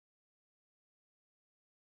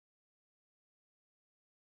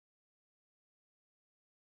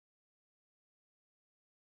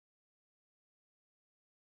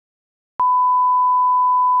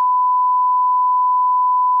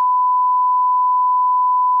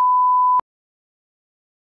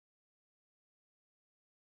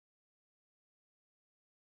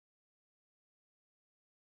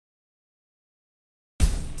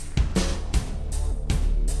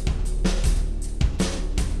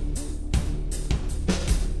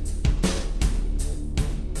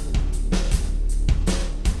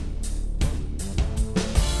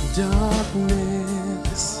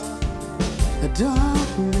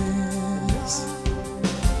darkness.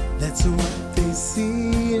 That's what they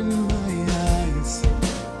see in my eyes.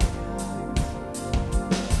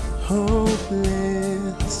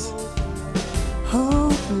 Hopeless,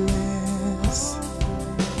 hopeless.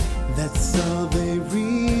 That's all they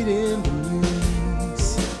read in the news.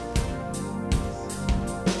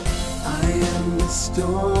 I am the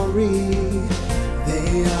story,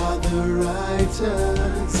 they are the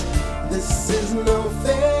writers. This is no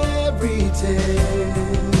fairy tale.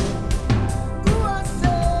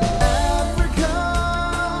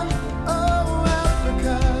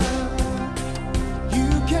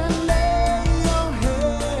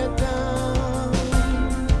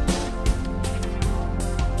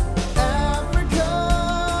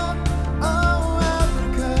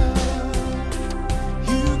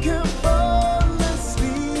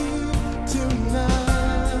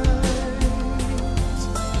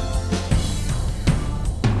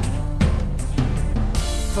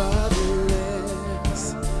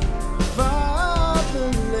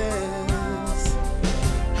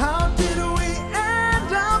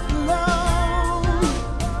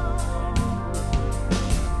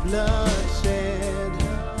 Bloodshed,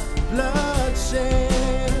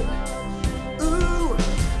 bloodshed. Ooh,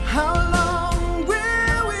 how long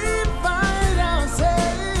will we fight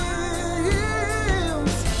ourselves?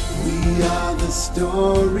 We are the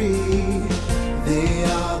story, they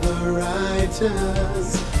are the writers.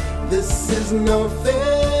 This is no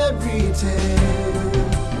fairy tale.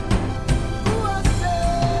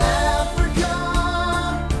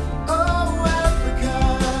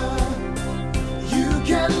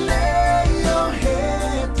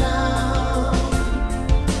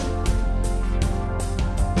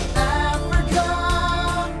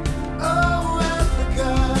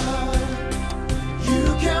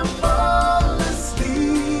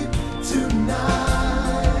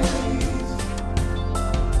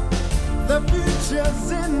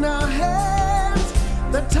 In our hands,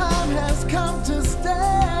 the time has come to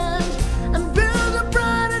stand and build a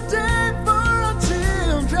brighter day for our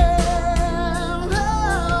children.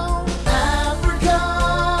 Oh, Africa,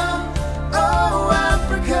 oh,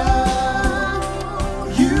 Africa,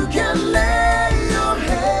 you can lay your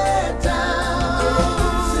head down.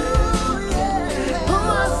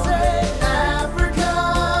 Oh, I say, Africa,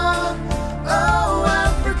 oh,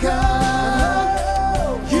 Africa,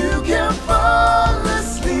 you can fall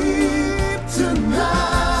asleep tonight.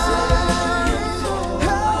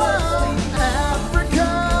 Africa,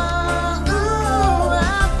 ooh,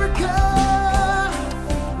 Africa,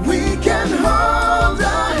 we can hold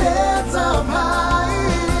our heads up high.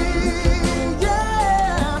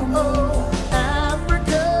 Yeah, oh,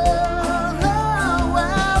 Africa,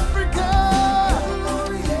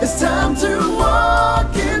 it's time to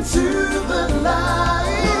walk into the light.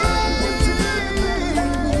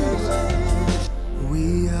 We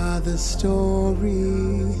are the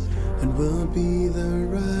story, and we'll be the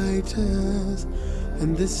writers,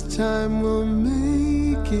 and this time we'll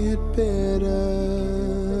make it better.